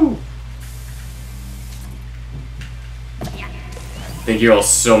 Woohoo! Thank you all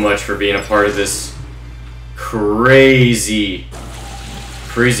so much for being a part of this crazy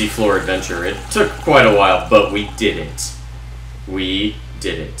floor adventure. It took quite a while, but we did it. We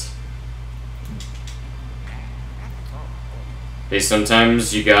did it. Hey,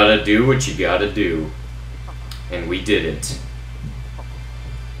 sometimes you gotta do what you gotta do. And we did it.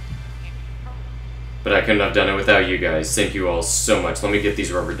 But I couldn't have done it without you guys. Thank you all so much. Let me get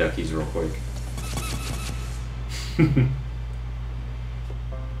these rubber duckies real quick.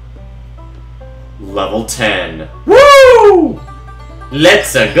 Level 10. Woo!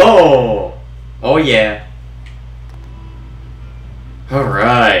 Let's go! Oh yeah.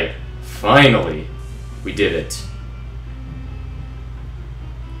 Alright. Finally. We did it.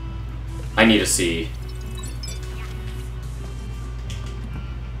 I need to see.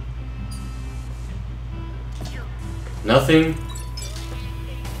 Nothing?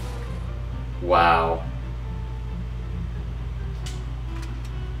 Wow.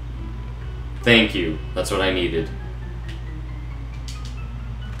 Thank you. That's what I needed.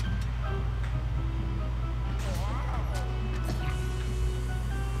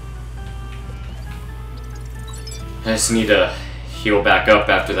 I just need to heal back up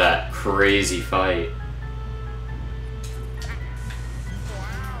after that crazy fight.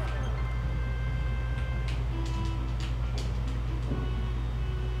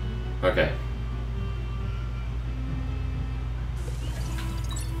 Okay.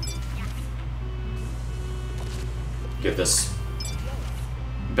 Get this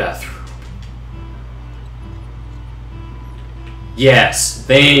bathroom. Yes,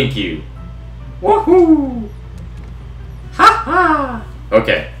 thank you. Woohoo! Ha ha!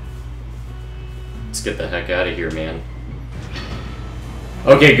 Okay. Let's get the heck out of here, man.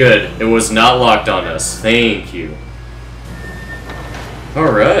 Okay, good. It was not locked on us. Thank you.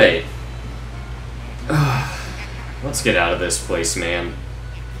 Alright. Let's get out of this place, man.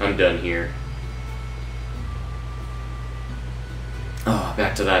 I'm done here. Oh,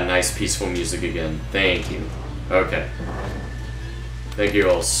 back to that nice, peaceful music again. Thank you. Okay. Thank you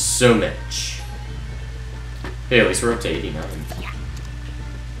all so much. Hey, at least we're up to 89.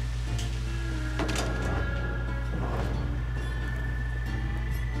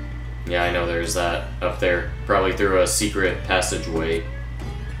 Yeah, I know there's that up there. Probably through a secret passageway.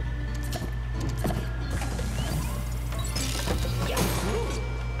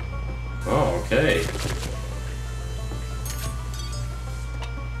 Oh, okay.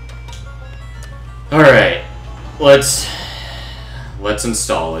 Alright. Let's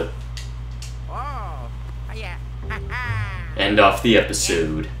install it. End off the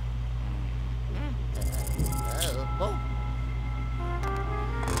episode.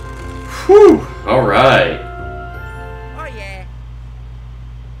 Whew! Alright. Oh yeah.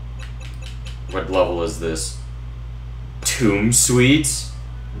 What level is this? Tomb Suites?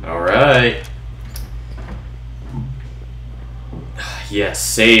 Alright. Yes,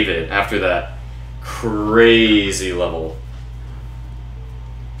 save it after that crazy level.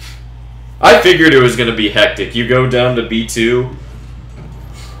 I figured it was gonna be hectic. You go down to B2,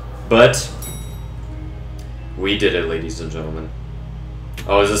 but we did it, ladies and gentlemen.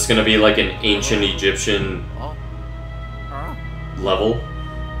 Oh, is this gonna be like an ancient Egyptian level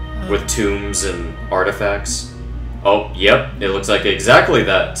with tombs and artifacts? Oh, yep, it looks like exactly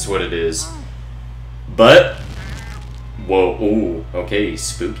that's what it is. But, whoa, ooh, okay,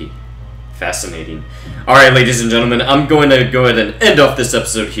 spooky. Fascinating. Alright, ladies and gentlemen, I'm going to go ahead and end off this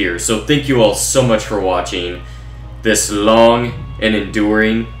episode here. So thank you all so much for watching this long and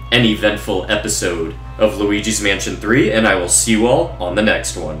enduring and eventful episode of Luigi's Mansion 3, and I will see you all on the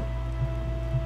next one.